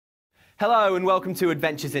Hello and welcome to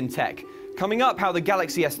Adventures in Tech. Coming up, how the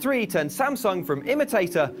Galaxy S3 turned Samsung from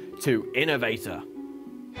imitator to innovator.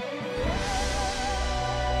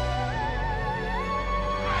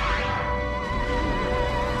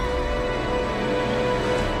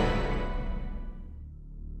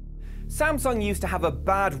 Samsung used to have a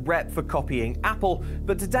bad rep for copying Apple,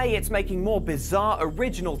 but today it's making more bizarre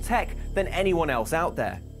original tech than anyone else out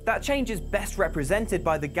there. That change is best represented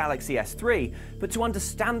by the Galaxy S3, but to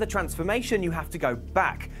understand the transformation you have to go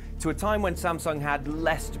back to a time when Samsung had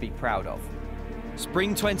less to be proud of.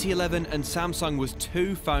 Spring 2011 and Samsung was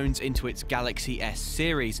two phones into its Galaxy S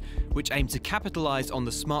series, which aimed to capitalize on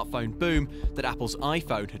the smartphone boom that Apple's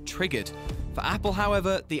iPhone had triggered. For Apple,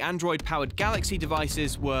 however, the Android-powered Galaxy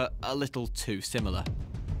devices were a little too similar.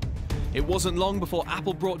 It wasn't long before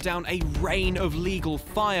Apple brought down a rain of legal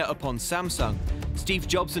fire upon Samsung. Steve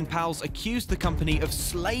Jobs and pals accused the company of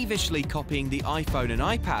slavishly copying the iPhone and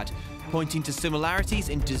iPad, pointing to similarities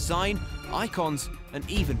in design, icons, and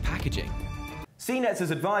even packaging. CNET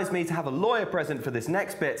has advised me to have a lawyer present for this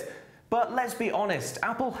next bit, but let's be honest,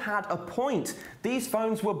 Apple had a point. These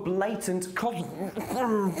phones were blatant copy.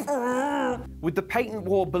 With the patent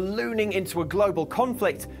war ballooning into a global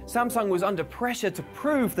conflict, Samsung was under pressure to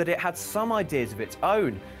prove that it had some ideas of its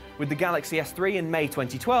own. With the Galaxy S3 in May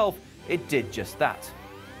 2012, it did just that.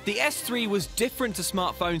 The S3 was different to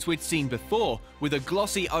smartphones we'd seen before, with a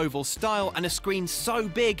glossy oval style and a screen so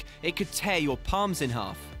big it could tear your palms in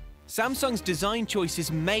half. Samsung's design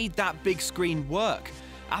choices made that big screen work.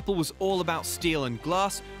 Apple was all about steel and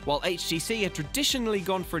glass, while HTC had traditionally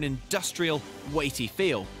gone for an industrial, weighty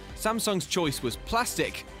feel. Samsung's choice was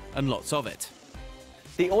plastic, and lots of it.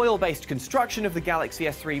 The oil-based construction of the Galaxy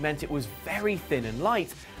S3 meant it was very thin and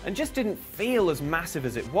light, and just didn't feel as massive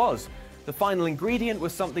as it was. The final ingredient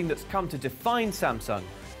was something that's come to define Samsung: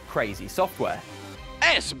 crazy software.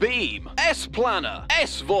 S-Beam, S-Planner,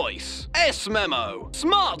 S-Voice, S-Memo,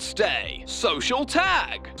 Smart Stay, Social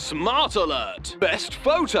Tag, Smart Alert, Best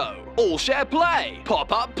Photo, All Share Play,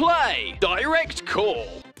 Pop-Up Play, Direct Call.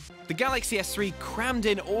 The Galaxy S3 crammed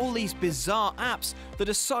in all these bizarre apps that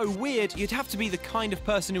are so weird you'd have to be the kind of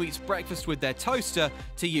person who eats breakfast with their toaster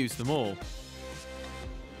to use them all.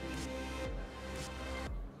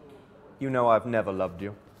 You know I've never loved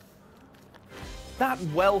you. That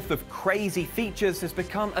wealth of crazy features has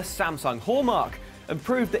become a Samsung hallmark and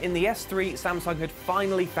proved that in the S3, Samsung had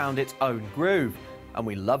finally found its own groove, and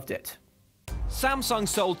we loved it. Samsung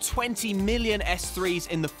sold 20 million S3s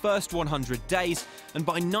in the first 100 days, and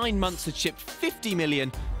by 9 months had shipped 50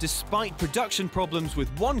 million, despite production problems with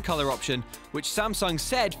one color option, which Samsung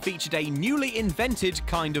said featured a newly invented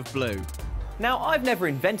kind of blue. Now, I've never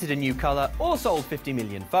invented a new color or sold 50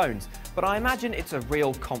 million phones, but I imagine it's a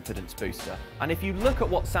real confidence booster. And if you look at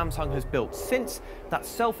what Samsung has built since, that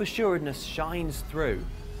self-assuredness shines through.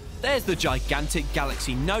 There's the gigantic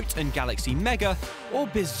Galaxy Note and Galaxy Mega, or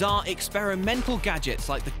bizarre experimental gadgets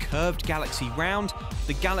like the curved Galaxy Round,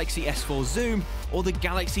 the Galaxy S4 Zoom, or the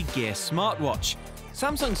Galaxy Gear smartwatch.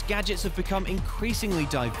 Samsung's gadgets have become increasingly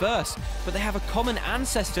diverse, but they have a common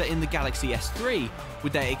ancestor in the Galaxy S3,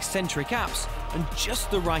 with their eccentric apps and just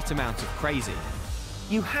the right amount of crazy.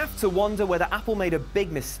 You have to wonder whether Apple made a big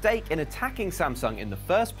mistake in attacking Samsung in the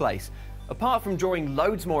first place. Apart from drawing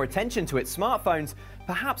loads more attention to its smartphones,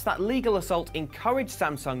 perhaps that legal assault encouraged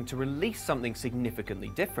Samsung to release something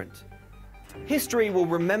significantly different. History will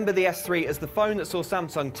remember the S3 as the phone that saw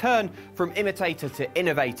Samsung turn from imitator to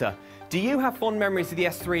innovator. Do you have fond memories of the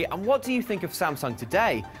S3, and what do you think of Samsung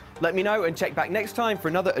today? Let me know and check back next time for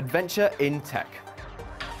another adventure in tech.